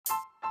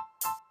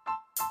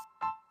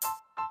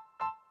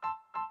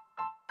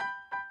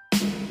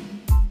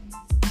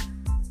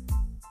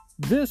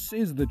This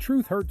is the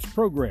Truth Hurts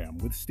program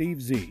with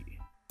Steve Z.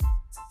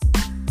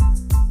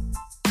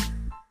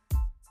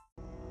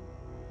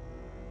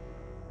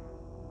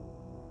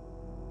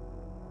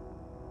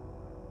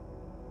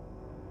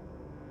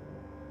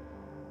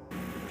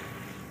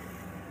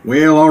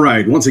 Well, all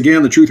right. Once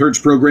again, the Truth Hurts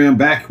program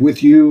back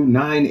with you,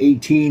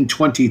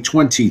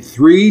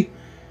 9/18/2023.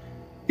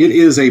 It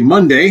is a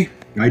Monday.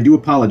 I do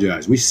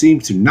apologize. We seem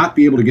to not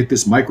be able to get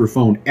this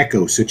microphone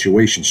echo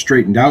situation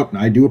straightened out,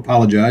 and I do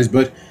apologize,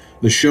 but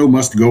the show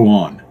must go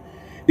on.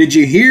 Did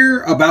you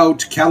hear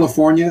about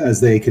California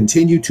as they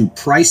continue to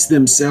price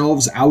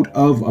themselves out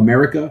of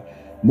America?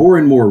 More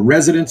and more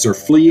residents are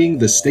fleeing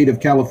the state of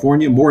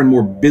California. More and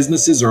more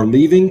businesses are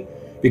leaving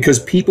because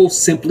people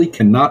simply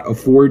cannot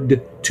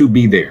afford to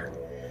be there.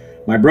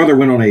 My brother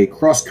went on a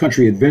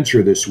cross-country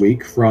adventure this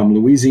week from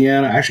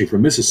Louisiana, actually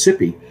from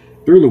Mississippi,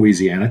 through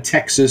Louisiana,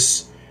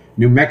 Texas,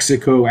 New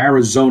Mexico,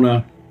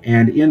 Arizona,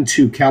 and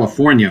into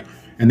California.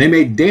 And they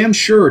made damn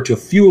sure to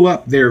fuel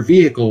up their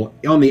vehicle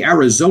on the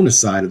Arizona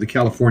side of the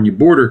California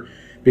border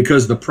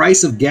because the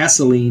price of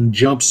gasoline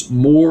jumps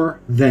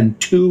more than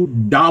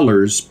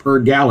 $2 per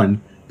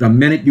gallon the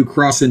minute you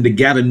cross into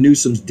Gavin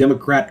Newsom's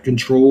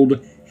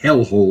Democrat-controlled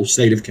hellhole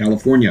state of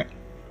California.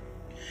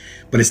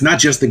 But it's not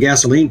just the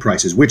gasoline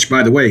prices, which,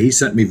 by the way, he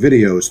sent me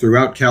videos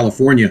throughout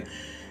California.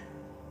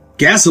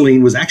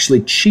 Gasoline was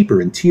actually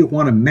cheaper in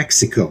Tijuana,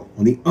 Mexico,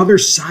 on the other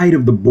side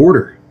of the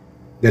border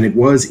than it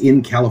was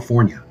in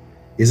California.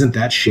 Isn't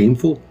that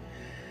shameful?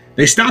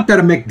 They stopped at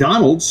a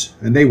McDonald's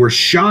and they were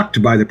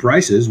shocked by the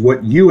prices.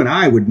 What you and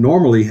I would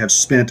normally have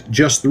spent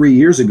just 3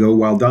 years ago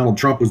while Donald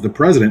Trump was the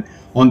president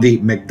on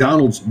the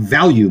McDonald's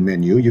value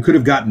menu, you could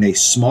have gotten a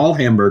small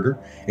hamburger,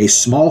 a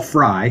small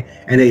fry,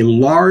 and a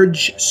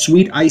large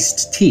sweet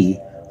iced tea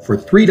for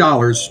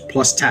 $3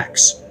 plus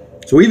tax.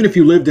 So even if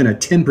you lived in a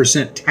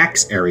 10%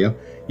 tax area,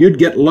 you'd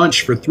get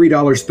lunch for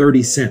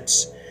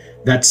 $3.30.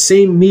 That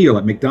same meal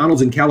at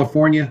McDonald's in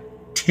California,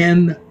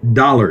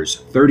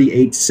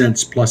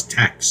 $10.38 plus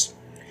tax.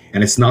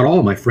 And it's not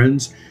all, my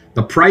friends.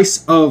 The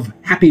price of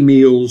Happy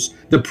Meals,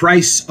 the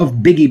price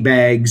of Biggie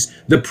Bags,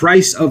 the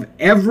price of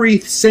every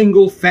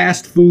single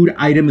fast food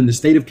item in the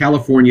state of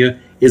California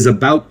is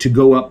about to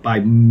go up by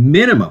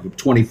minimum of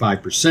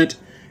 25%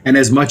 and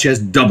as much as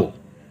double.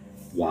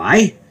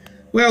 Why?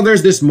 Well,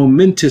 there's this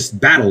momentous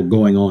battle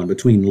going on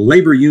between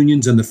labor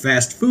unions and the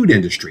fast food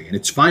industry, and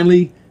it's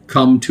finally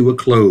come to a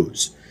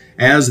close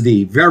as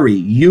the very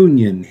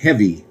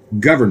union-heavy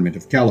government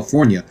of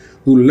California,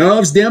 who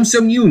loves them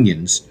some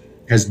unions,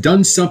 has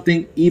done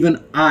something even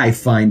I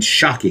find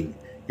shocking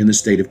in the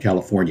state of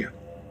California.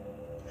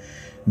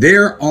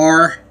 There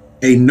are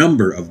a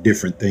number of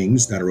different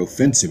things that are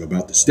offensive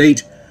about the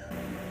state,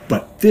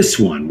 but this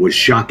one was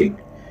shocking.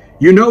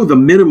 You know, the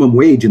minimum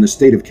wage in the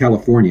state of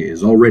California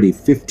is already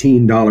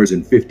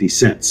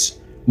 $15.50,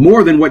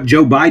 more than what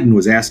Joe Biden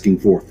was asking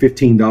for,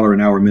 $15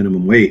 an hour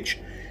minimum wage.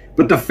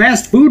 But the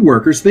fast food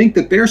workers think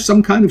that they're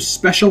some kind of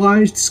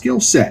specialized skill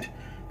set.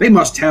 They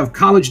must have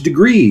college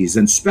degrees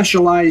and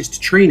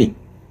specialized training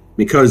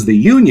because the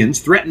unions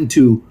threaten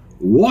to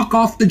walk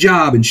off the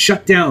job and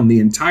shut down the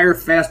entire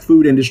fast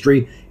food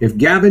industry if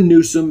Gavin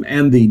Newsom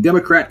and the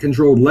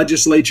Democrat-controlled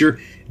legislature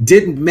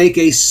didn't make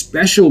a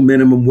special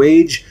minimum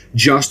wage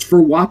just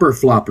for Whopper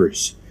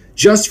floppers,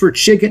 just for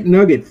chicken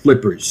nugget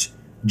flippers,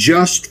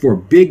 just for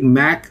Big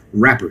Mac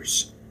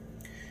wrappers.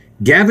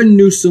 Gavin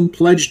Newsom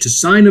pledged to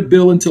sign a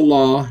bill into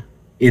law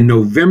in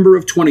November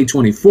of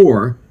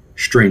 2024,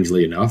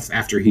 strangely enough,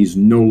 after he's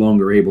no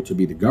longer able to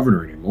be the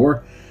governor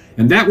anymore,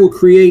 and that will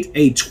create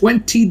a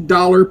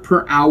 $20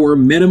 per hour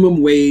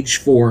minimum wage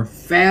for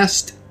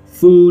fast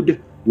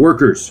food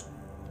workers.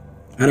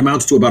 That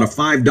amounts to about a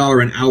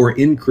 $5 an hour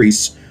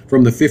increase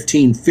from the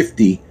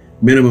 $15.50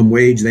 minimum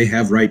wage they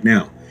have right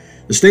now.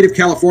 The state of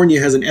California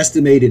has an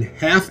estimated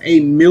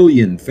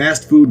 500,000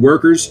 fast food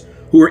workers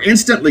who are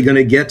instantly going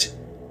to get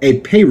a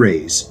pay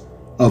raise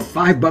of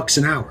 $5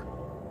 an hour.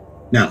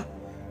 Now,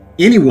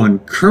 anyone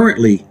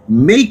currently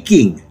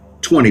making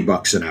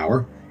 $20 an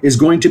hour is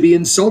going to be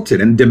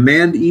insulted and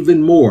demand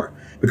even more.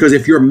 Because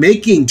if you're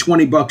making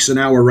 $20 an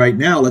hour right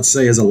now, let's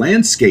say as a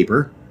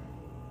landscaper,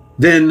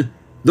 then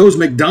those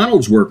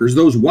McDonald's workers,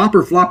 those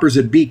Whopper floppers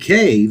at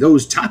BK,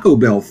 those Taco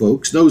Bell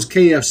folks, those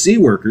KFC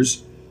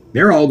workers,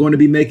 they're all going to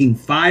be making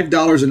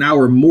 $5 an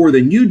hour more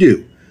than you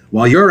do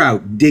while you're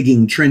out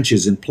digging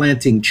trenches and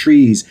planting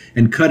trees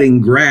and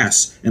cutting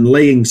grass and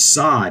laying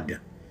sod.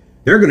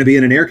 They're going to be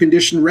in an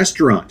air-conditioned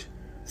restaurant,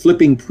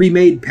 flipping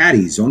pre-made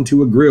patties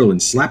onto a grill and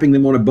slapping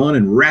them on a bun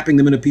and wrapping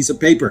them in a piece of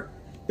paper.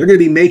 They're going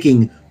to be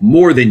making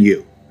more than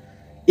you.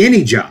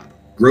 Any job,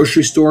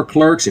 grocery store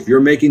clerks, if you're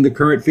making the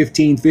current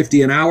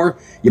 $15.50 an hour,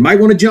 you might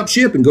want to jump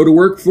ship and go to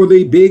work for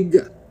the big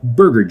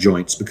burger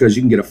joints because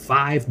you can get a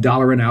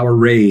 $5 an hour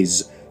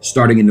raise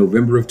starting in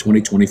November of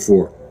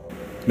 2024.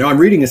 Now, I'm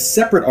reading a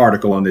separate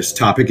article on this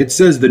topic. It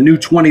says the new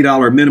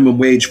 $20 minimum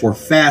wage for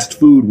fast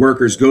food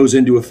workers goes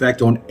into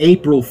effect on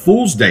April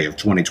Fool's Day of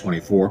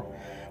 2024,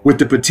 with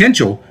the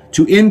potential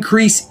to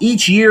increase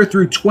each year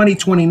through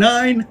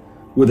 2029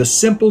 with a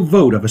simple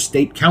vote of a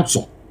state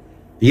council.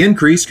 The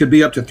increase could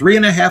be up to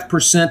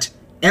 3.5%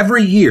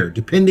 every year,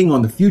 depending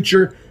on the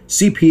future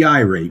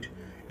CPI rate,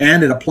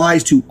 and it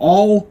applies to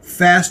all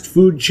fast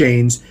food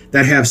chains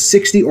that have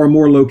 60 or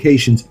more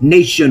locations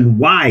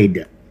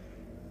nationwide.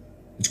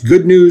 It's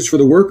good news for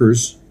the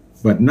workers,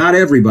 but not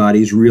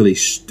everybody's really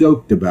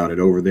stoked about it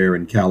over there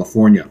in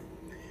California.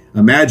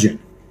 Imagine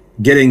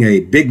getting a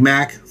Big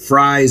Mac,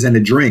 fries, and a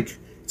drink.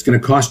 It's going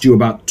to cost you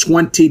about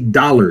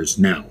 $20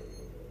 now.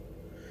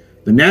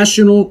 The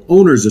National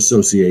Owners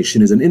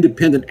Association is an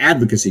independent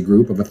advocacy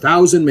group of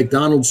 1,000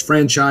 McDonald's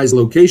franchise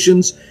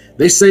locations.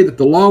 They say that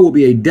the law will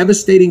be a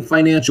devastating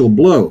financial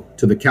blow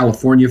to the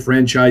California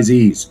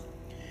franchisees.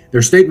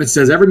 Their statement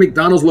says every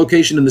McDonald's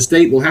location in the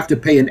state will have to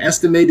pay an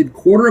estimated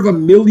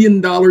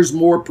 $250,000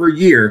 more per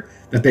year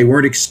that they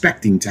weren't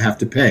expecting to have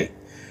to pay.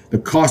 The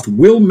cost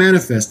will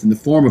manifest in the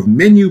form of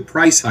menu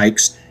price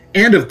hikes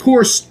and, of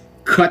course,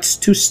 cuts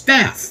to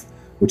staff,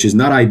 which is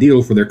not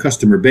ideal for their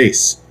customer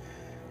base.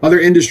 Other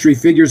industry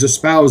figures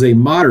espouse a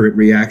moderate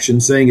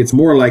reaction, saying it's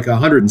more like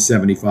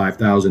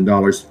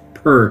 $175,000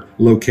 per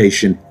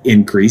location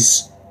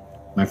increase.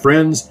 My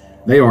friends,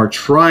 they are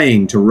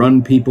trying to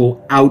run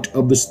people out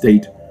of the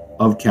state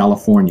of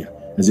California,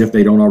 as if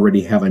they don't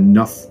already have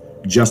enough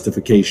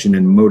justification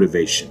and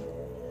motivation.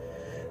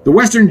 The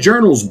Western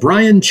Journal's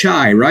Brian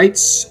Chai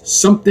writes,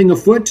 something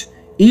afoot,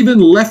 even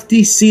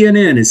lefty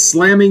CNN is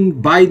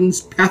slamming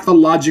Biden's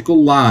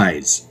pathological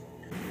lies.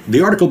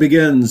 The article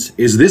begins,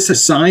 is this a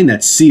sign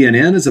that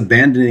CNN is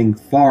abandoning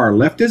far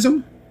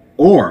leftism?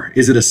 Or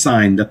is it a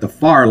sign that the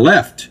far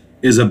left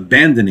is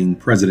abandoning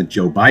President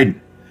Joe Biden?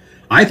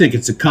 I think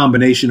it's a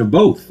combination of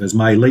both, as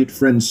my late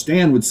friend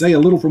Stan would say, a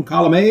little from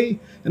column A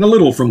and a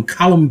little from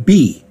column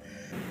B.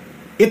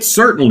 It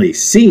certainly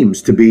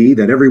seems to be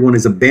that everyone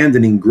is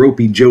abandoning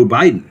gropey Joe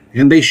Biden,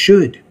 and they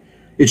should.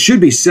 It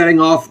should be setting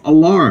off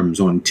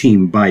alarms on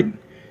Team Biden.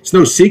 It's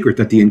no secret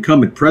that the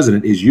incumbent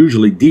president is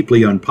usually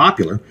deeply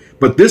unpopular,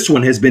 but this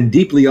one has been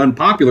deeply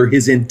unpopular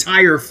his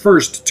entire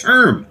first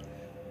term.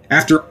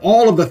 After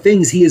all of the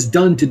things he has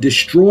done to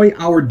destroy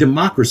our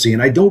democracy,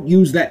 and I don't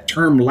use that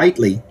term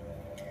lightly,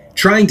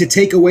 trying to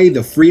take away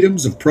the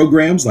freedoms of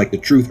programs like The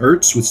Truth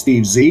Hurts with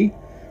Steve Z,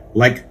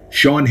 like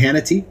Sean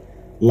Hannity,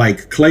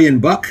 like Clay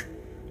and Buck,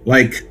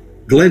 like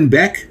Glenn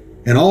Beck,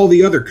 and all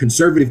the other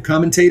conservative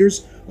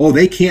commentators. Oh,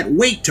 they can't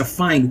wait to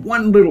find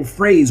one little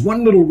phrase,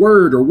 one little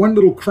word, or one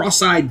little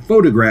cross-eyed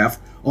photograph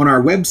on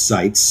our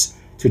websites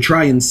to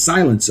try and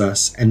silence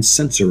us and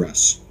censor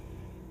us.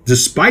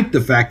 Despite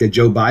the fact that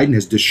Joe Biden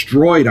has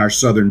destroyed our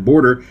southern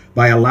border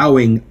by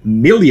allowing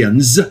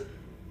millions,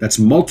 that's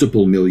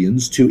multiple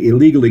millions, to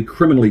illegally,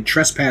 criminally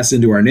trespass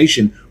into our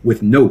nation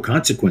with no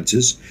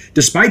consequences,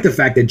 despite the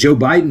fact that Joe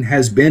Biden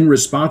has been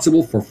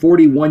responsible for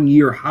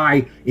 41-year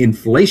high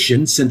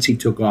inflation since he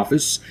took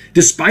office,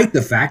 despite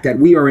the fact that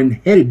we are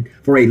headed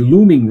for a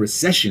looming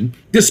recession,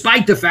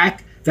 despite the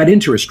fact that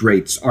interest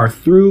rates are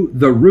through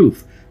the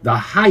roof, the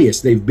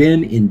highest they've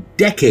been in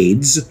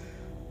decades,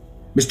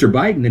 Mr.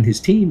 Biden and his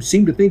team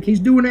seem to think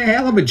he's doing a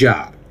hell of a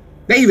job.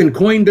 They even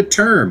coined the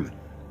term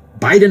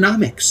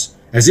Bidenomics,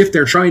 as if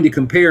they're trying to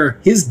compare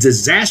his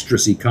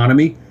disastrous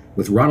economy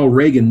with Ronald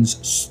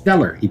Reagan's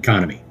stellar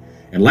economy.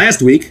 And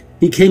last week,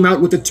 he came out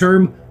with the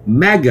term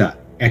MAGA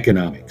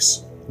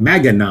economics,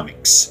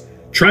 MAGAnomics,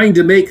 trying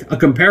to make a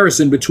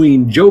comparison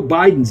between Joe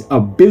Biden's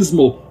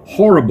abysmal,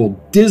 horrible,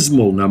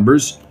 dismal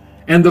numbers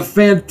and the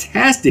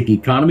fantastic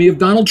economy of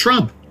Donald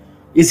Trump.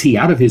 Is he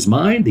out of his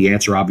mind? The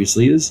answer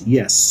obviously is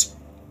yes.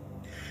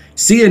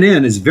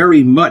 CNN is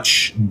very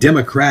much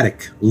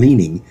Democratic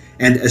leaning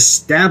and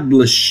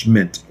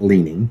establishment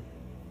leaning.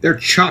 They're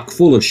chock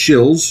full of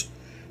shills.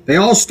 They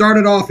all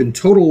started off in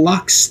total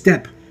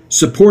lockstep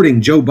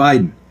supporting Joe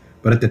Biden.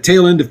 But at the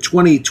tail end of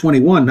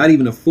 2021, not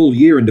even a full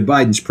year into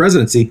Biden's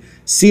presidency,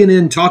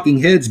 CNN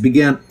talking heads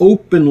began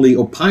openly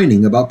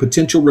opining about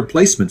potential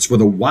replacements for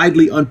the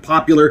widely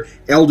unpopular,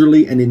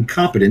 elderly, and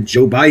incompetent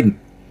Joe Biden.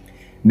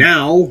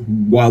 Now,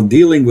 while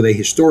dealing with a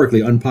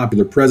historically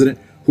unpopular president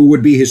who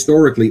would be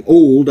historically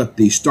old at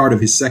the start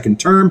of his second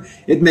term,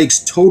 it makes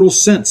total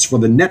sense for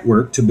the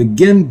network to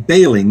begin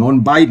bailing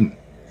on Biden.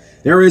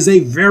 There is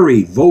a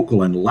very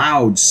vocal and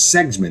loud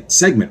segment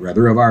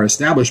of our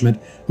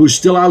establishment who's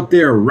still out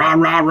there rah,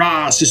 rah,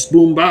 rah, sis,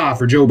 boom, bah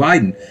for Joe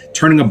Biden,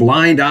 turning a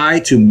blind eye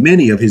to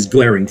many of his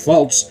glaring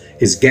faults,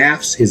 his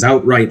gaffes, his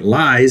outright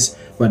lies.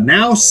 But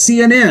now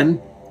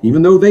CNN,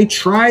 even though they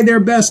try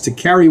their best to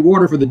carry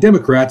water for the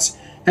Democrats,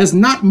 has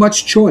not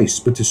much choice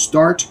but to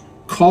start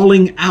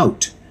calling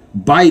out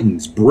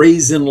Biden's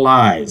brazen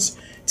lies.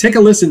 Take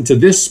a listen to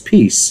this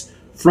piece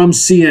from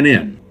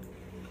CNN.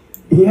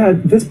 Yeah,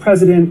 this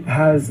president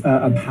has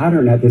a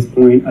pattern at this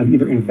point of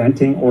either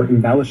inventing or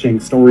embellishing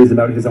stories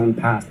about his own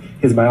past,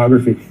 his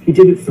biography. He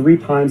did it 3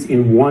 times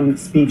in one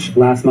speech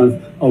last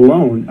month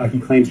alone. He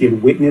claimed he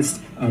had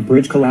witnessed a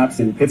bridge collapse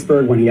in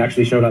Pittsburgh when he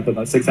actually showed up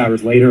about 6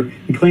 hours later.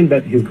 He claimed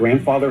that his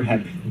grandfather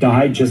had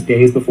died just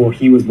days before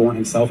he was born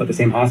himself at the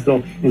same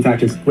hospital. In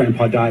fact, his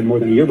grandpa died more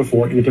than a year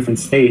before in a different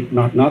state,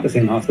 not the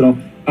same hospital.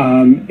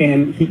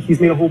 And he's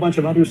made a whole bunch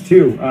of others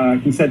too.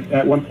 He said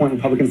at one point,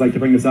 Republicans like to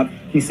bring this up,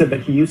 he said that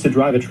he used to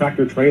drive a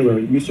tractor trailer,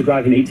 he used to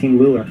drive an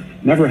 18-wheeler.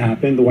 Never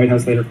happened. The White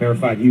House later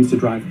clarified he used to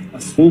drive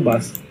a school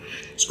bus.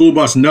 School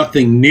bus,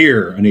 nothing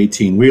near an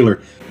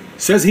 18-wheeler.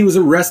 Says he was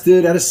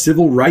arrested at a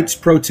civil rights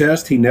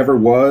protest. He never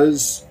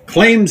was.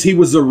 Claims he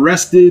was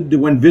arrested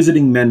when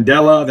visiting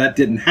Mandela. That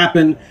didn't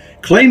happen.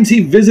 Claims he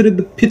visited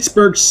the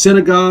Pittsburgh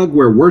synagogue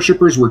where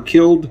worshipers were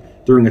killed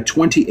during a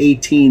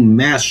 2018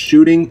 mass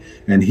shooting,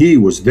 and he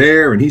was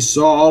there and he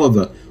saw all of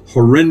the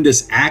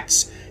horrendous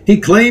acts. He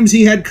claims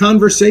he had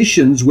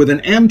conversations with an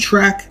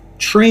Amtrak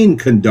train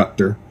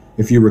conductor,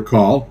 if you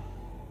recall,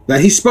 that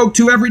he spoke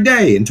to every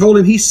day and told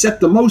him he set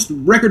the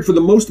record for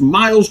the most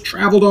miles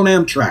traveled on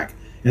Amtrak.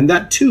 And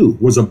that, too,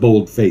 was a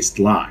bold-faced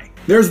lie.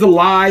 There's the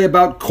lie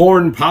about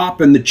corn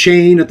pop and the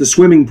chain at the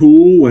swimming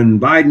pool when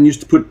Biden used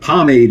to put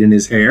pomade in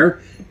his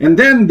hair. And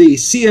then the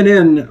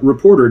CNN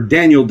reporter,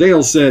 Daniel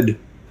Dale, said,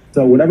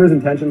 so whatever his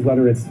intentions,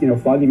 whether it's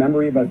foggy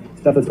memory about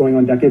stuff that's going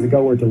on decades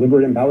ago or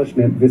deliberate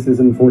embellishment, this is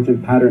an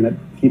unfortunate pattern that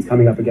keeps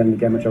coming up again and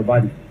again with Joe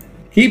Biden.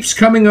 Keeps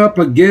coming up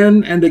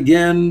again and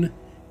again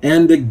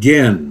and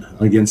again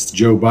against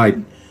Joe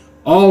Biden.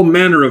 All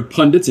manner of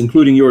pundits,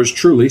 including yours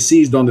truly,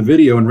 seized on the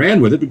video and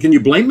ran with it. But can you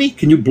blame me?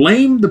 Can you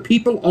blame the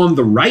people on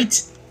the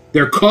right?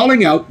 They're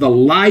calling out the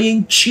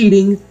lying,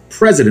 cheating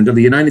president of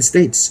the United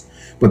States.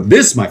 But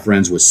this, my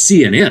friends, was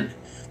CNN,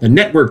 the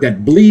network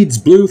that bleeds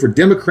blue for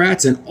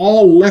Democrats and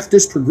all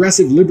leftist,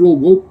 progressive, liberal,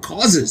 woke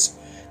causes.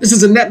 This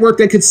is a network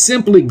that could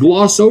simply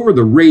gloss over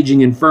the raging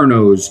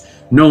infernos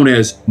known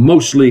as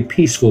mostly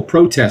peaceful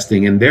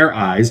protesting in their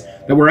eyes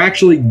that were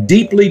actually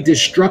deeply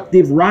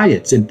destructive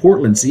riots in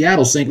Portland,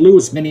 Seattle, St.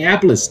 Louis,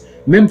 Minneapolis,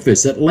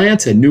 Memphis,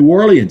 Atlanta, New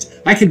Orleans.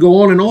 I could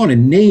go on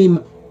and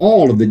name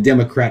all of the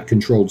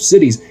Democrat-controlled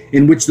cities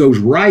in which those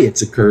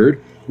riots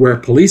occurred, where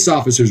police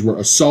officers were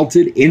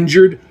assaulted,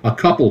 injured, a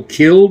couple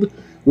killed,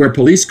 where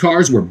police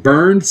cars were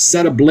burned,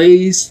 set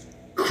ablaze,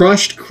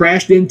 crushed,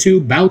 crashed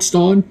into, bounced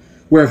on,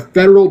 where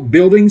federal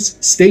buildings,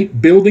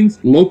 state buildings,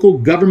 local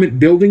government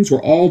buildings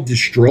were all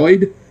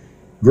destroyed,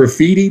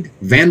 graffitied,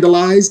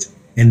 vandalized.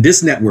 And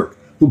this network,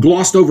 who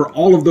glossed over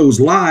all of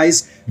those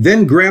lies,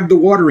 then grabbed the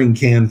watering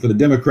can for the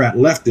Democrat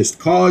leftist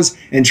cause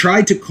and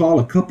tried to call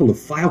a couple of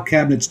file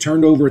cabinets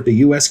turned over at the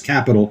U.S.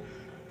 Capitol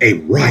a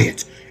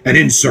riot, an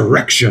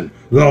insurrection,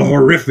 the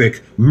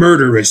horrific,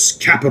 murderous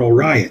Capitol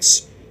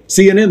riots.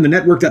 CNN, the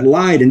network that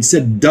lied and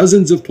said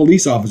dozens of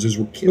police officers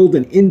were killed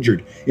and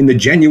injured in the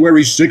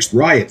January 6th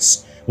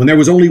riots, when there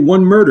was only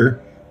one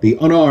murder, the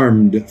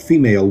unarmed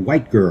female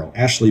white girl,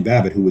 Ashley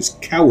Babbitt, who was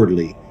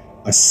cowardly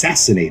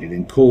assassinated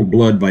in cold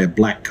blood by a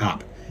black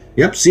cop.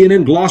 Yep,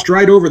 CNN glossed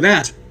right over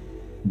that.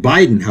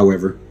 Biden,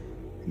 however,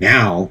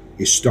 now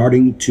is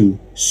starting to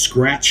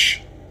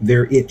scratch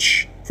their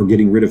itch for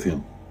getting rid of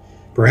him.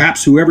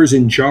 Perhaps whoever's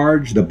in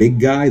charge, the big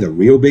guy, the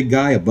real big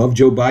guy above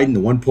Joe Biden, the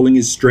one pulling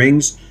his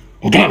strings,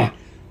 Obama,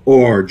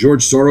 or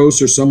George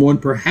Soros or someone,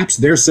 perhaps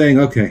they're saying,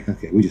 okay,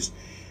 we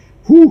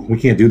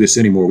can't do this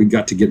anymore. We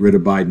got to get rid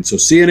of Biden. So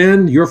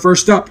CNN, you're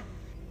first up.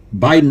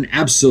 Biden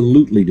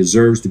absolutely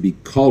deserves to be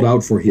called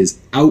out for his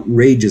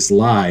outrageous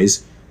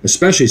lies,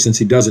 especially since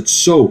he does it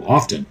so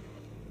often.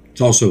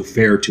 It's also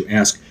fair to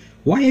ask,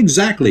 why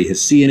exactly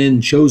has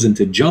CNN chosen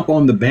to jump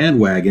on the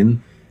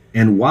bandwagon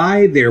and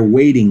why they're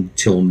waiting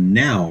till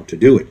now to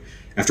do it?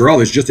 After all,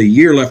 there's just a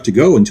year left to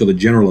go until the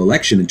general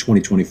election in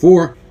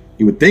 2024.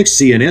 You would think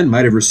CNN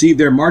might have received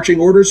their marching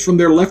orders from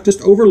their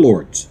leftist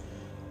overlords.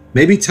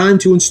 Maybe time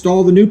to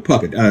install the new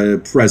puppet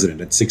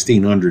president at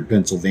 1600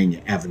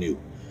 Pennsylvania Avenue.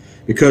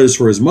 Because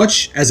for as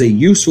much as a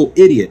useful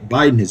idiot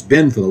Biden has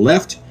been for the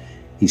left,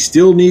 he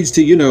still needs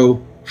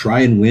to,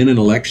 try and win an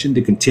election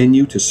to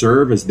continue to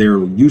serve as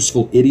their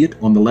useful idiot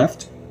on the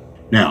left.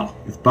 Now,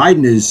 if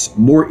Biden is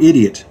more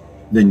idiot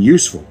than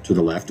useful to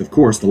the left, of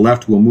course, the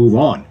left will move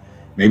on.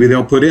 Maybe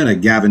they'll put in a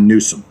Gavin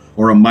Newsom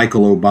or a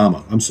Michelle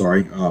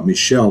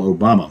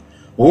Obama,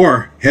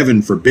 or,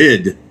 heaven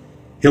forbid,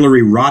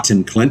 Hillary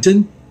Rotten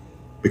Clinton,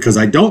 because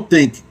I don't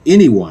think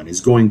anyone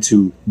is going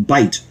to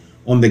bite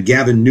on the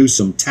Gavin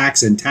Newsom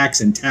tax,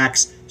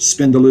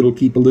 spend a little,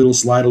 keep a little,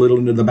 slide a little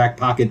into the back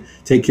pocket,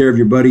 take care of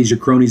your buddies, your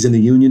cronies in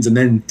the unions, and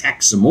then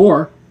tax some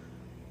more.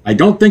 I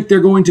don't think they're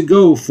going to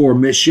go for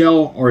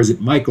Michelle, or is it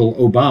Michael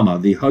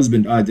Obama,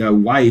 the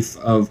wife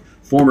of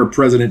former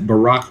President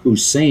Barack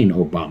Hussein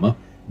Obama,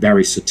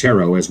 Barry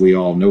Soetoro, as we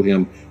all know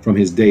him from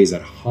his days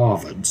at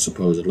Harvard,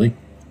 supposedly.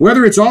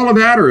 Whether it's all of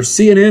that or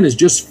CNN is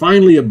just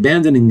finally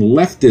abandoning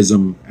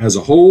leftism as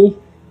a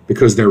whole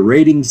because their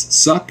ratings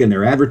suck and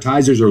their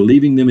advertisers are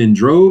leaving them in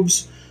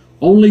droves,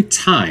 only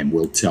time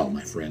will tell,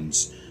 my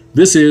friends.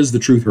 This is the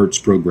Truth Hurts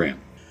program.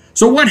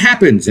 So what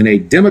happens in a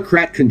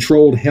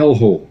Democrat-controlled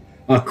hellhole,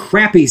 a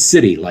crappy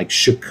city like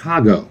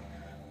Chicago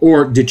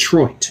or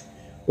Detroit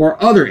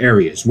or other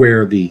areas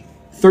where the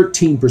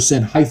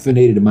 13%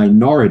 hyphenated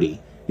minority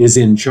is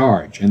in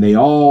charge and they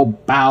all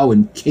bow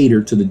and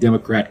cater to the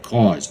Democrat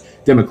cause,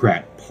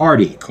 Democrat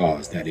party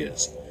cause, that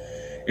is.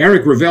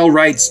 Eric Revelle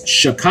writes,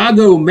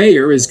 Chicago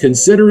mayor is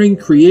considering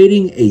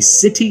creating a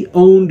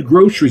city-owned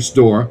grocery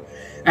store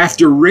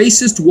after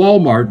racist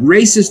Walmart,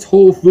 racist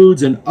Whole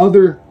Foods, and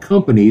other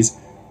companies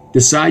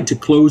decide to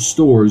close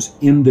stores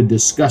in the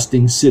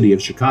disgusting city of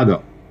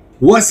Chicago.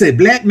 What's a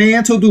black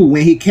man to do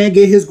when he can't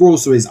get his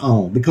groceries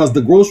on? Because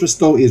the grocery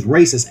store is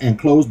racist and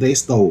closed their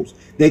stores.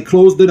 They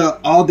closed it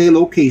up, all their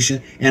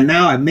location, and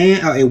now a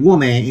man or a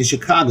woman in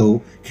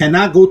Chicago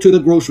cannot go to the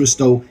grocery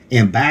store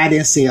and buy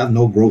themselves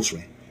no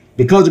grocery.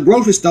 Because the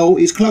grocery store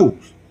is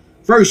closed.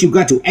 First, you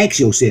got to ask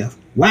yourself,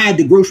 why did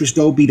the grocery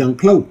store be done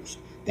closed?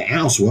 The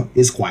answer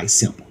is quite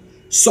simple.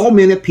 So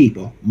many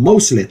people,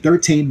 mostly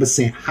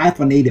 13%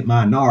 hyphenated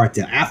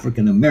minority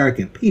African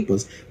American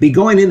peoples, be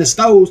going in the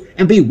stores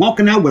and be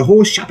walking out with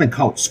whole shopping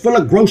carts full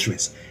of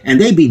groceries, and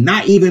they be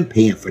not even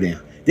paying for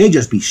them. They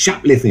just be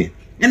shoplifting.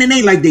 And it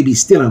ain't like they be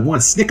stealing one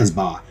Snickers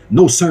bar.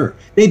 No, sir.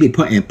 They be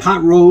putting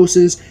pot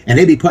roasts, and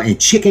they be putting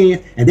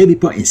chicken, and they be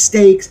putting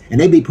steaks, and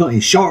they be putting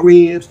short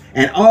ribs,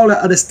 and all the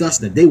other stuff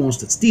that they wants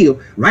to steal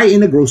right in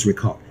the grocery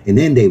cart. And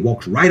then they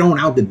walk right on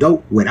out the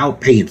door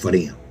without paying for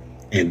them.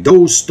 And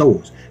those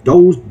stores,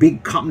 those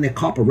big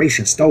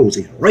corporation stores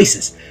is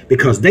racist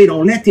because they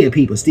don't let their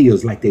people steal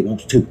like they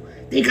want to.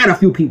 They got a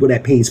few people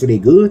that pays for their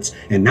goods,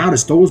 and now the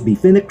stores be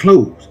finna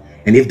close.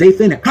 And if they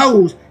finna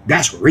close,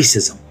 that's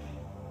racism.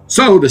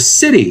 So the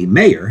city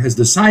mayor has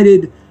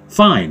decided,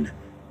 fine,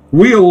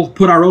 we'll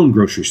put our own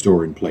grocery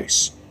store in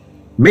place.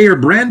 Mayor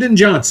Brandon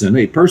Johnson,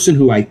 a person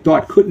who I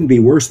thought couldn't be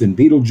worse than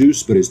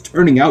Beetlejuice, but is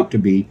turning out to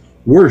be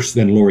worse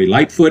than Lori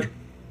Lightfoot,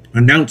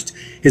 announced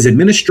his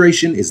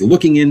administration is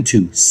looking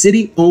into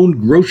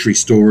city-owned grocery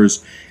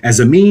stores as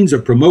a means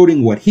of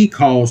promoting what he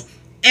calls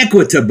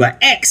equitable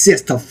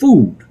access to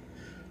food.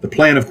 The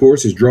plan, of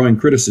course, is drawing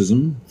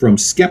criticism from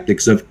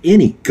skeptics of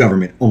any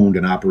government-owned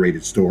and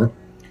operated store.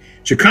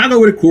 Chicago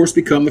would, of course,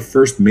 become the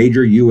first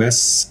major U.S.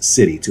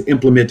 city to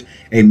implement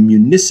a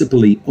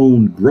municipally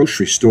owned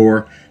grocery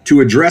store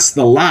to address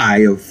the lie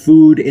of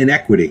food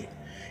inequity.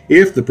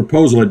 If the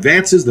proposal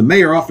advances, the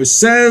mayor's office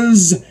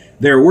says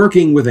they're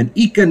working with an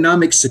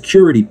economic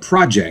security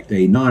project,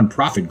 a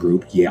nonprofit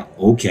group,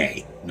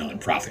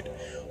 nonprofit,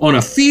 on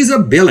a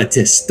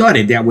feasibility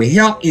study that will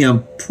help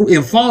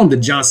inform the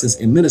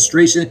Johnson's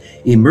administration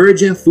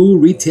emerging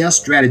food retail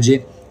strategy,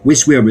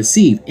 which will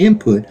receive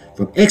input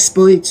from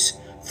experts,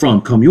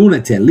 from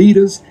community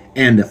leaders,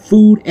 and the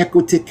Food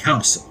Equity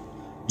Council.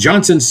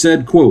 Johnson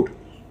said, quote,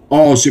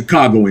 all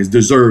Chicagoans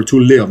deserve to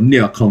live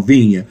near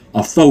convenient,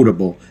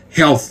 affordable,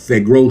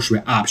 healthy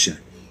grocery options.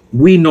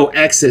 We know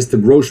access to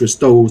grocery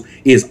stores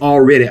is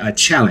already a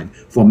challenge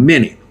for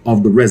many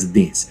of the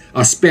residents,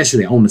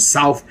 especially on the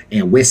south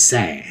and west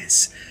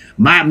sides.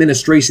 My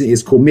administration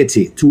is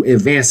committed to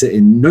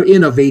advancing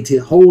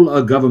innovative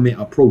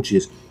whole-of-government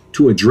approaches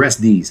to address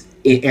these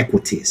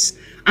inequities.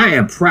 I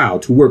am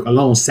proud to work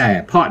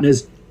alongside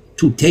partners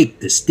to take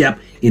the step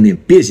in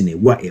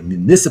envisioning what a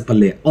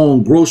municipally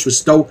owned grocery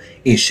store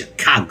in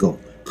Chicago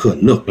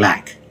could look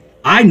like.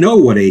 I know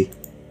what a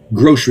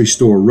grocery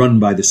store run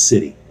by the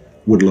city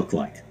would look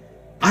like.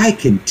 I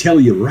can tell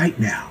you right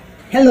now.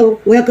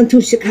 Hello, welcome to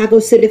Chicago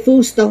City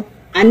Food Store.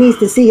 I need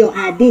to see your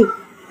ID.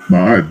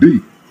 My ID?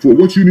 For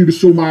what you need to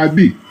show my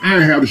ID? I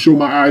ain't have to show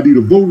my ID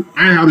to vote.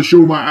 I ain't have to show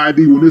my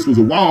ID when this was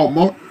a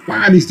Walmart. Why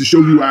I need to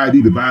show you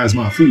ID to buy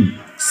my food?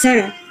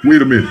 Sir.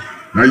 Wait a minute.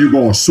 Now you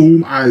gonna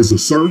assume I is a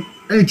sir?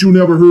 Ain't you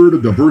never heard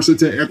of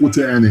diversity,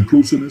 equity, and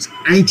inclusiveness?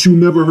 Ain't you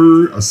never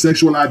heard of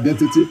sexual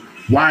identity?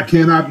 Why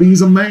can't I be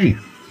a man?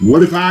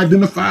 What if I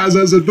identify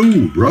as a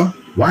dude, bruh?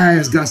 Why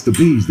has got to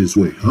be this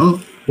way, huh?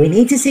 We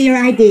need to see your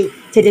ID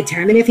to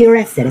determine if you're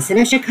a citizen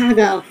of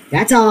Chicago.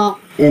 That's all.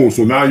 Oh,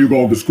 so now you're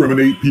gonna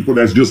discriminate people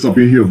that's just up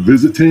in here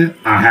visiting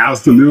our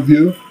house to live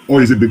here?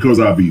 Or is it because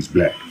I be's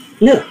black?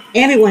 Look,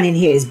 everyone in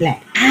here is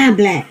black. I'm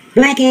black.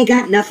 Black ain't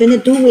got nothing to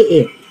do with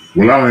it.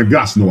 Well, I ain't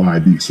got no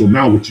ID, so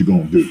now what you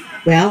gonna do?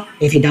 Well,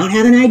 if you don't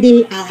have an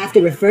ID, I'll have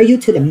to refer you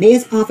to the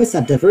Mayor's Office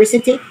of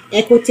Diversity,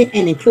 Equity,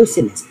 and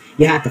Inclusiveness.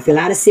 You have to fill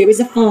out a series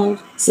of forms,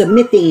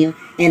 submit them,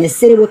 and the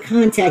city will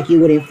contact you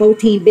within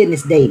 14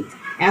 business days.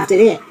 After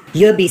that,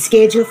 you'll be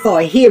scheduled for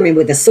a hearing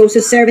with the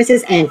Social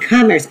Services and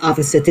Commerce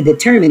Officer to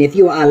determine if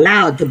you are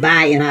allowed to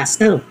buy in our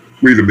store.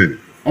 Wait a minute.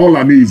 All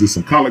I need is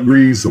some collard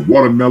greens, some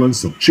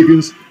watermelons, some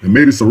chickens, and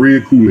maybe some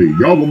red Kool-Aid.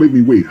 Y'all gonna make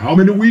me wait how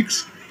many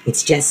weeks?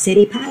 It's just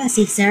city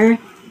policy, sir.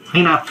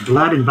 Clean up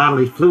blood and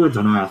bodily fluids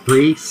on aisle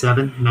 3,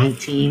 7,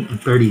 19,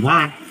 and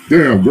 31.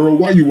 Damn, girl,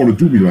 why you want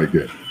to do me like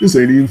that? This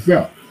ain't even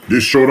fair.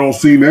 This sure don't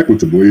seem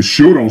equitable. It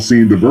sure don't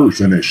seem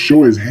diverse, and it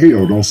sure as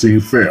hell don't seem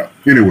fair.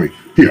 Anyway,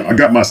 here, I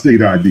got my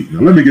state ID.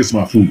 Now let me get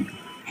my food.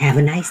 Have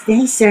a nice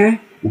day, sir.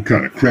 What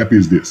kind of crap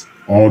is this?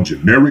 All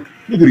generic?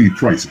 Look at these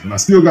prices, and I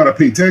still gotta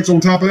pay tax on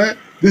top of that?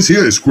 This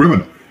here is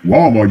criminal.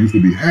 Walmart used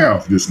to be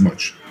half this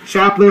much.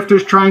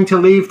 Shoplifters trying to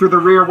leave through the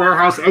rear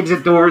warehouse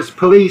exit doors.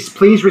 Police,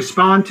 please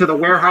respond to the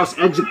warehouse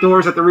exit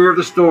doors at the rear of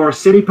the store.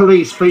 City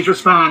police, please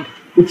respond.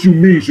 What you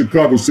mean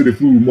Chicago City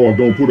Food Mart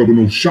don't put up with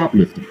no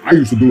shoplifting? I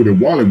used to do it in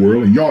Wally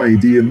World and y'all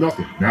ain't did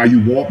nothing. Now you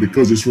want,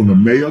 because it's from the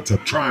mayor, to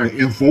try and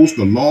enforce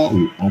the law?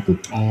 Oh, Uncle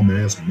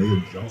Tom-ass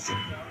Mayor Johnson.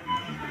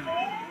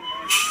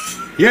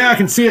 Yeah, I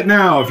can see it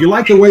now. If you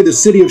like the way the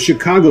city of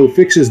Chicago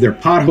fixes their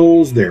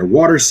potholes, their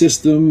water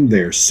system,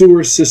 their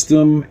sewer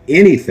system,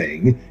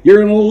 anything, you're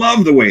going to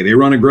love the way they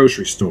run a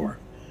grocery store.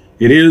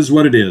 It is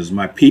what it is,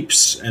 my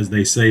peeps, as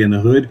they say in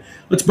the hood.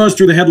 Let's buzz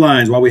through the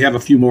headlines while we have a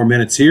few more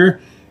minutes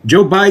here.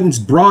 Joe Biden's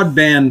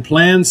broadband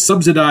plan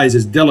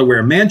subsidizes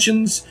Delaware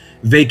mansions,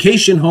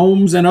 vacation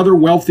homes, and other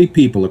wealthy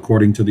people,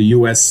 according to the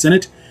U.S.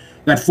 Senate.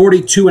 That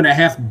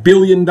 $42.5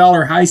 billion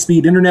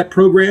high-speed internet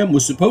program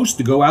was supposed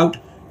to go out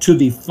to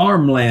the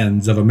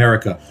farmlands of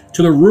America,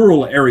 to the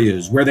rural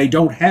areas where they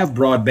don't have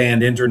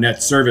broadband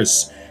internet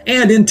service,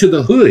 and into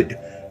the hood,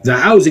 the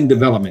housing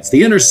developments,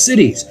 the inner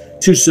cities,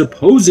 to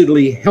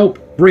supposedly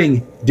help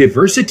bring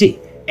diversity,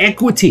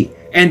 equity,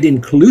 and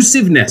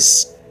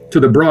inclusiveness to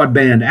the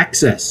broadband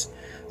access.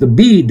 The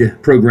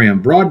BEAD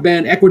program,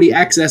 Broadband Equity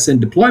Access and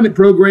Deployment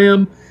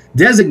Program,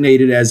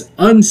 designated as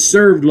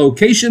unserved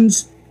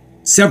locations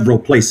several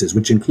places,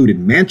 which included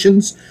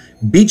mansions,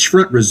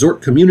 beachfront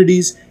resort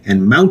communities,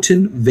 and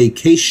mountain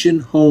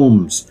vacation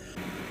homes.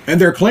 And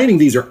they're claiming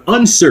these are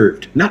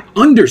unserved, not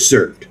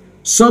underserved.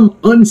 Some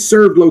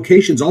unserved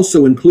locations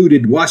also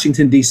included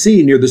Washington,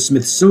 D.C., near the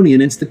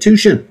Smithsonian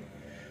Institution.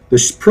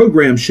 This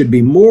program should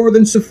be more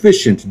than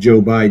sufficient,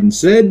 Joe Biden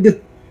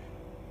said.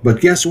 But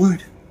guess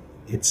what?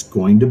 It's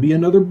going to be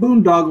another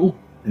boondoggle,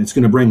 and it's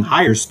going to bring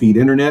higher speed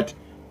internet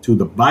to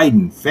the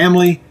Biden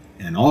family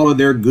and all of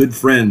their good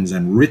friends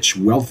and rich,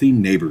 wealthy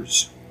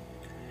neighbors.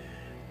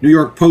 New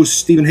York Post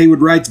Stephen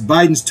Haywood writes,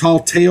 Biden's tall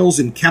tales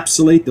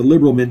encapsulate the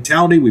liberal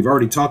mentality. We've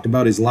already talked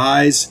about his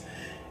lies.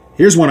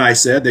 Here's one I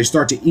said. They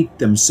start to eat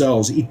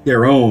themselves, eat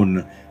their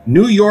own.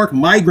 New York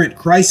migrant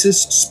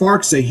crisis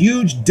sparks a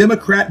huge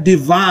Democrat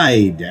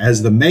divide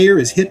as the mayor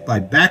is hit by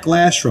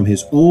backlash from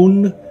his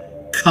own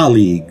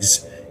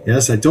colleagues.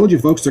 Yes, I told you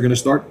folks, they're going to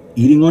start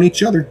eating on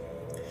each other.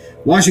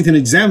 Washington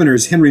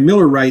Examiner's Henry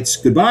Miller writes,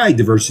 goodbye,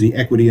 diversity,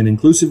 equity, and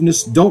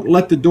inclusiveness. Don't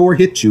let the door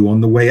hit you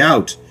on the way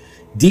out.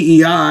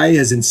 DEI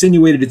has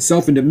insinuated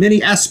itself into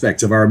many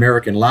aspects of our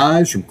American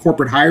lives, from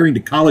corporate hiring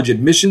to college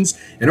admissions,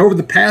 and over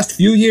the past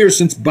few years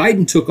since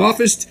Biden took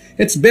office,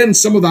 it's been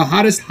some of the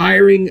hottest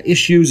hiring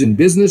issues in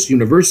business,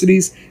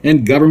 universities,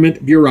 and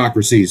government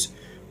bureaucracies.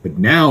 But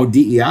now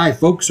DEI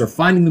folks are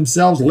finding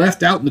themselves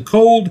left out in the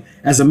cold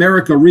as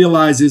America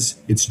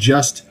realizes it's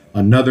just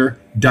another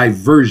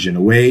diversion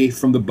away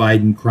from the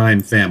Biden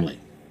crime family.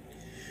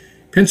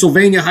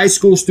 Pennsylvania high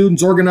school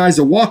students organized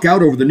a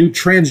walkout over the new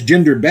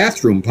transgender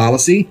bathroom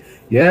policy.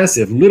 Yes,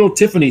 if little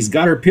Tiffany's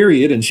got her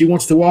period and she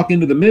wants to walk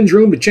into the men's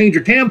room to change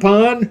her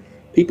tampon,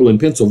 people in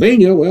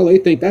Pennsylvania, well, they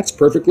think that's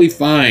perfectly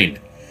fine.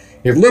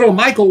 If little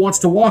Michael wants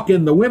to walk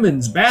in the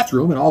women's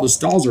bathroom and all the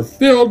stalls are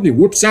filled and he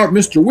whoops out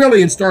Mr.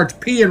 Willie and starts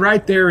peeing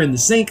right there in the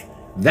sink,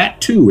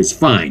 that too is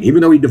fine, even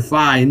though he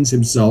defines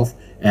himself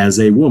as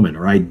a woman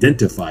or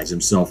identifies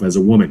himself as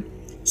a woman.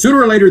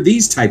 Sooner or later,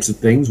 these types of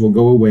things will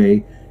go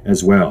away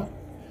as well.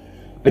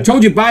 I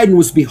told you Biden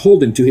was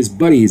beholden to his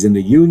buddies in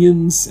the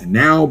unions, and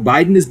now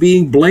Biden is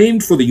being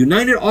blamed for the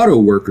United Auto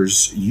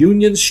Workers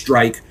union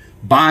strike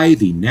by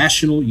the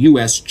National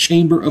U.S.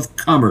 Chamber of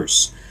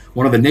Commerce.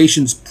 One of the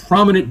nation's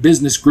prominent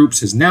business groups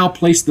has now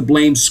placed the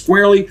blame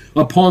squarely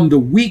upon the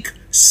weak,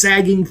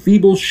 sagging,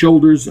 feeble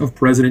shoulders of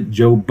President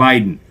Joe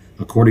Biden.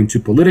 According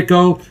to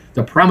Politico,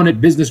 the prominent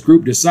business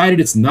group decided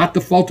it's not the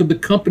fault of the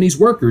company's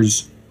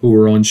workers who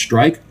are on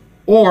strike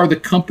or the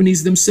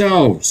companies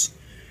themselves.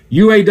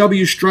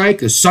 UAW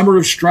strike, a summer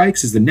of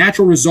strikes, is the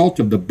natural result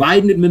of the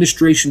Biden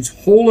administration's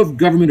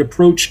whole-of-government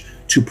approach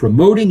to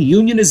promoting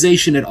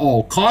unionization at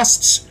all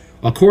costs,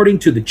 according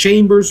to the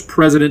Chamber's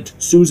president,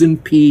 Susan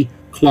P.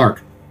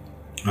 Clark.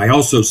 I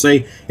also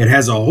say it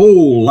has a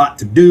whole lot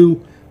to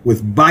do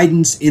with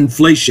Biden's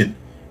inflation.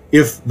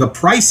 If the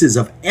prices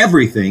of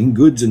everything,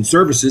 goods and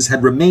services,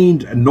 had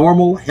remained a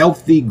normal,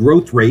 healthy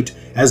growth rate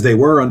as they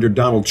were under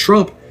Donald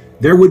Trump,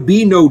 there would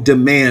be no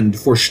demand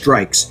for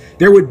strikes.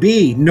 There would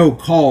be no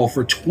call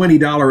for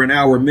 $20 an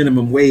hour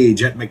minimum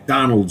wage at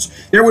McDonald's.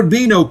 There would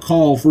be no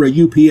call for a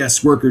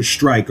UPS workers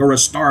strike or a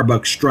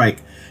Starbucks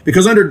strike.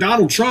 Because under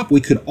Donald Trump,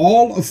 we could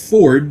all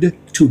afford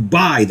to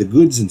buy the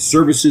goods and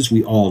services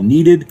we all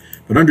needed.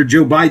 But under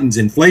Joe Biden's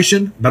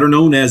inflation, better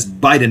known as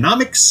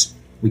Bidenomics,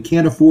 we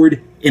can't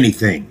afford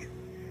anything.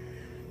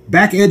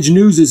 Back Edge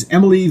News'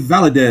 Emily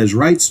Valadez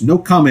writes, no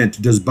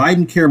comment. Does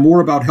Biden care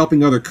more about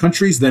helping other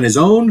countries than his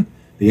own?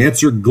 The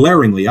answer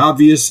glaringly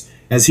obvious,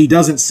 as he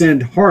doesn't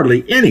send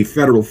hardly any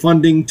federal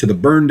funding to the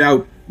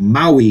burned-out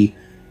Maui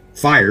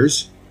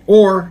fires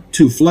or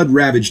to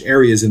flood-ravaged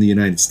areas in the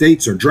United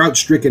States or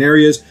drought-stricken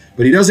areas,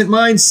 but he doesn't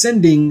mind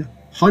sending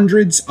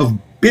hundreds of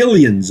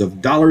billions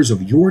of dollars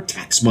of your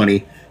tax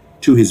money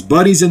to his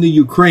buddies in the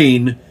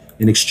Ukraine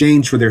in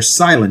exchange for their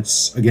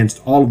silence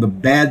against all of the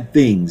bad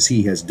things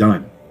he has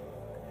done.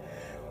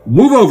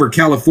 Move over,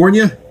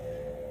 California.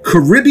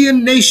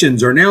 Caribbean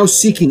nations are now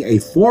seeking a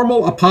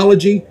formal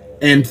apology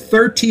and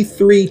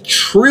 $33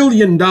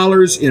 trillion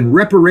in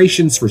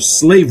reparations for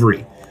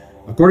slavery.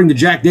 According to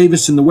Jack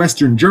Davis in the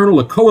Western Journal,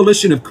 a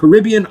coalition of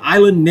Caribbean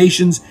island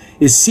nations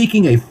is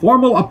seeking a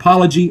formal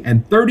apology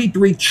and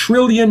 $33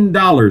 trillion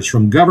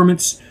from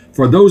governments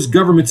for those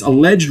governments'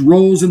 alleged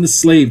roles in the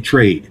slave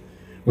trade.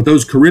 But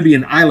those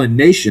Caribbean island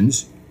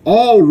nations,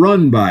 all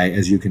run by,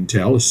 as you can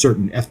tell, a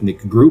certain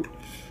ethnic group,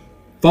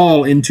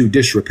 fall into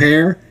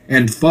disrepair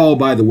and fall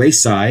by the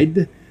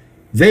wayside.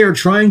 They are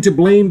trying to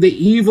blame the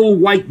evil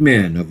white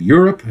men of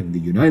Europe and the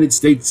United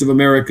States of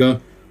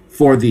America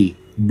for the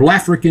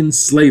Blafrican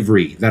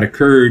slavery that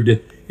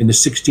occurred in the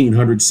 1600s,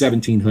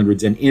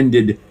 1700s, and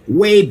ended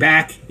way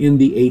back in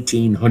the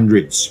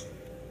 1800s.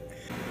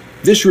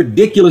 This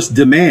ridiculous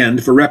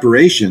demand for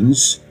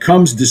reparations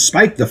comes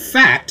despite the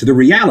fact, the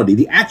reality,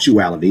 the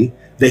actuality,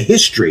 the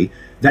history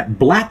that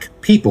black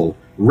people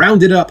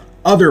rounded up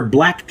other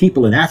black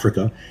people in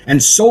Africa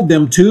and sold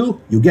them to,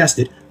 you guessed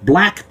it,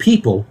 black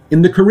people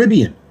in the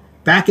Caribbean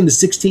back in the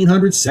 1600s,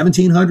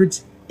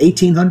 1700s,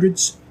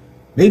 1800s,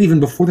 maybe even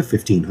before the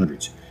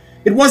 1500s.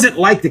 It wasn't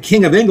like the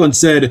King of England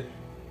said,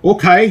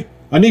 okay,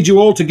 I need you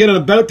all to get on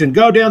a boat and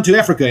go down to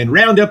Africa and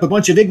round up a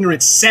bunch of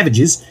ignorant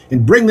savages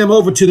and bring them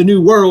over to the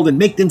New World and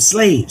make them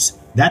slaves.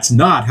 That's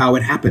not how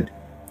it happened.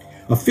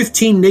 A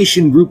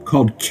 15-nation group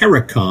called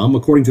CARICOM,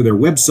 according to their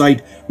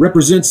website,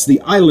 represents the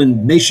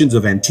island nations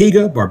of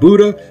Antigua,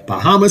 Barbuda,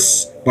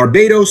 Bahamas,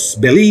 Barbados,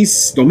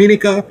 Belize,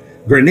 Dominica,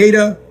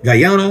 Grenada,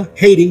 Guyana,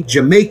 Haiti,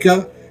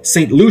 Jamaica,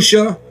 St.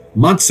 Lucia,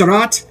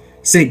 Montserrat,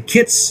 St.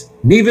 Kitts,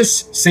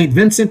 Nevis, St.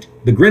 Vincent,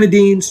 the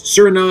Grenadines,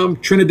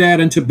 Suriname, Trinidad,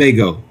 and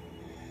Tobago.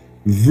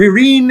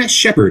 Vereen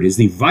Shepherd is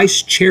the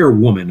vice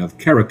chairwoman of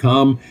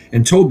CARICOM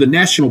and told the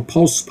National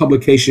Pulse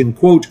publication,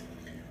 quote,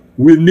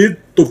 "We need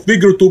to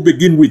figure to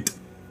begin with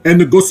and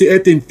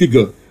negotiating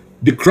figure.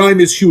 The crime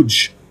is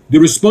huge. The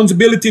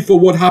responsibility for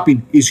what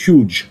happened is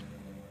huge."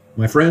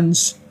 My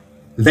friends,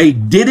 they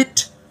did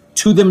it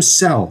to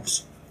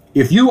themselves.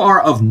 If you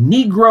are of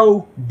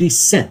Negro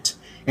descent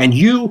and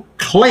you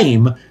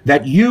claim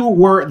that you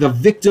were the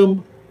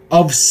victim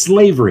of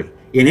slavery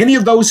in any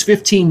of those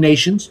 15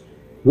 nations,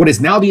 what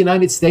is now the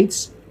United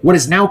States, what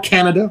is now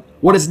Canada,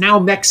 what is now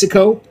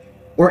Mexico,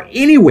 or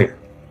anywhere,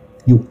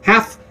 you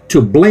have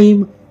to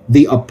blame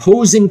the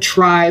opposing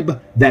tribe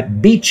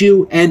that beat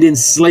you and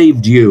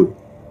enslaved you.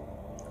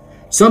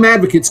 Some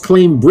advocates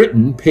claim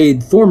Britain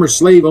paid former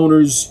slave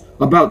owners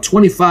about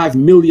 $25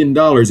 million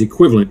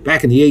equivalent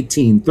back in the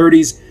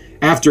 1830s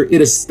after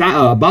it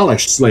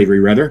abolished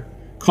slavery,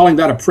 calling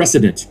that a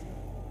precedent.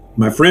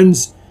 My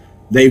friends,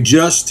 they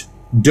just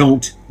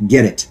don't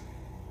get it.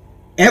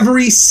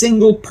 Every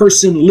single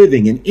person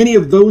living in any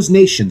of those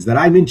nations that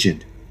I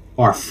mentioned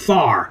are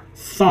far,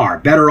 far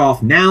better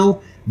off now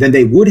than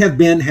they would have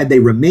been had they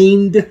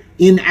remained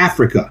in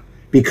Africa,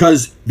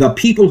 because the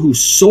people who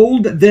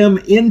sold them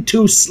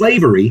into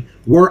slavery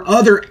were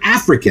other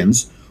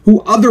Africans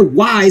who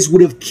otherwise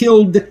would have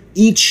killed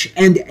each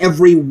and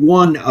every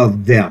one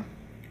of them.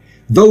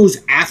 Those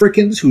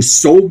Africans who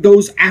sold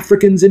those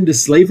Africans into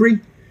slavery,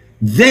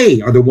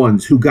 they are the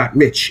ones who got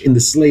rich in the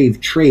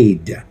slave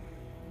trade.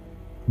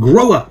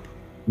 Grow up,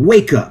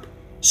 wake up,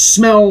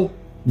 smell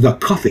the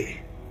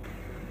coffee.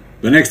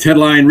 The next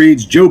headline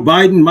reads, Joe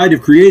Biden might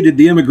have created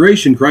the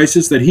immigration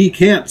crisis that he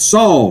can't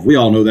solve. We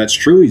all know that's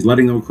true. He's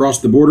letting them across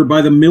the border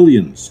by the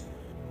millions.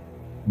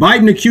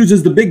 Biden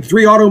accuses the big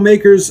three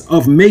automakers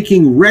of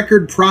making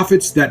record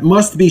profits that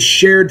must be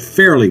shared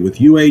fairly with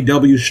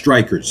UAW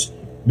strikers.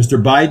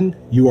 Mr. Biden,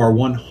 you are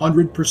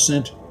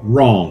 100%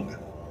 wrong.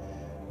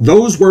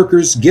 Those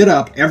workers get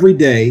up every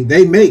day.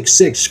 They make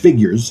six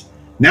figures.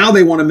 Now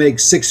they want to make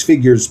six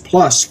figures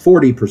plus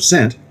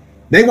 40%.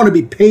 They want to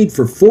be paid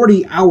for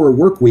 40-hour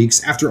work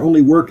weeks after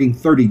only working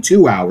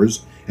 32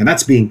 hours, and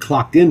that's being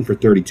clocked in for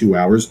 32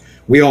 hours.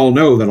 We all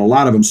know that a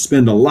lot of them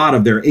spend a lot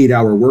of their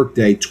 8-hour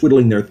workday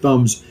twiddling their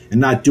thumbs and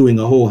not doing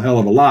a whole hell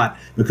of a lot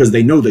because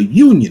they know the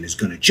union is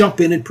going to jump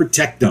in and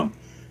protect them.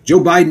 Joe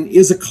Biden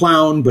is a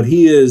clown, but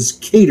he is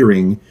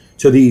catering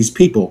to these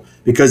people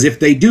because if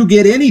they do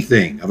get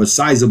anything of a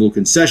sizable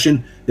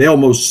concession, they'll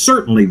most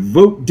certainly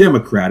vote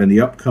Democrat in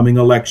the upcoming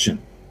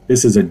election.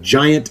 This is a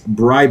giant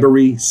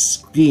bribery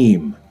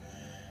scheme.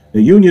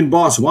 The union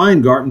boss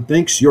Weingarten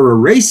thinks you're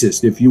a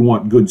racist if you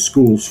want good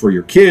schools for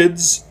your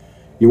kids.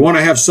 You want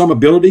to have some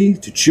ability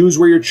to choose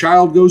where your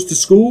child goes to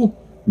school?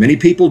 Many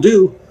people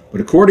do.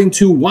 But according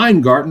to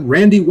Weingarten,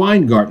 Randy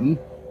Weingarten,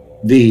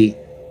 the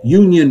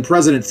union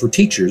president for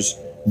teachers,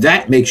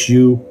 that makes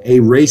you a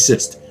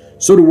racist.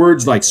 So do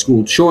words like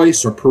school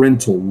choice or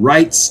parental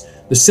rights,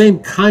 the same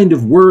kind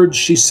of words,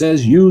 she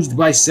says, used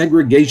by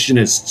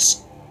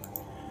segregationists.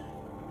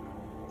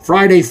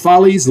 Friday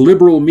Follies,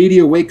 liberal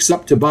media wakes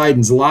up to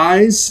Biden's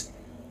lies.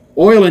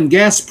 Oil and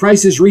gas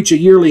prices reach a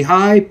yearly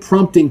high,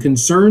 prompting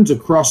concerns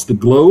across the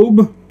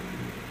globe.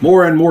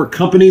 More and more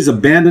companies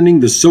abandoning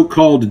the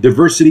so-called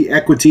diversity,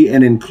 equity,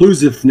 and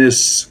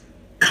inclusiveness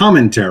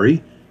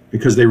commentary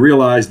because they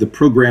realize the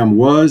program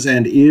was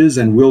and is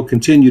and will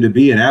continue to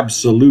be an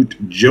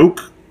absolute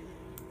joke.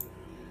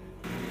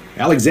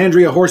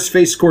 Alexandria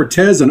Horseface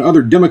Cortez and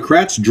other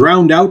Democrats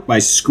drowned out by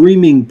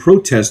screaming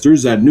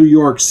protesters at New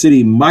York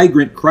City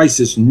Migrant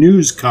Crisis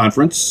News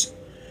Conference.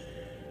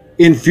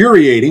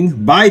 Infuriating,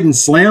 Biden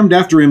slammed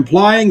after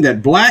implying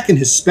that black and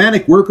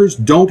Hispanic workers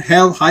don't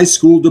have high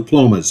school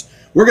diplomas.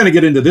 We're going to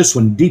get into this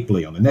one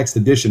deeply on the next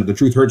edition of the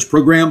Truth Hurts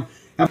program.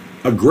 Have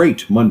a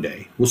great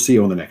Monday. We'll see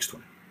you on the next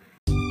one.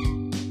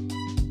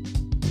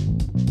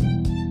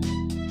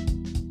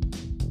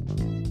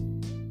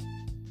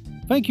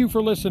 Thank you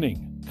for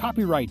listening.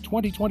 Copyright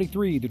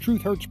 2023, the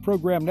Truth Hurts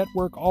Program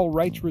Network, all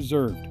rights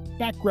reserved.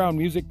 Background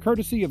music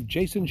courtesy of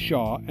Jason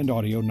Shaw and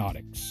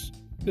Audionautics.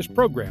 This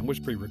program was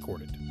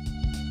pre-recorded.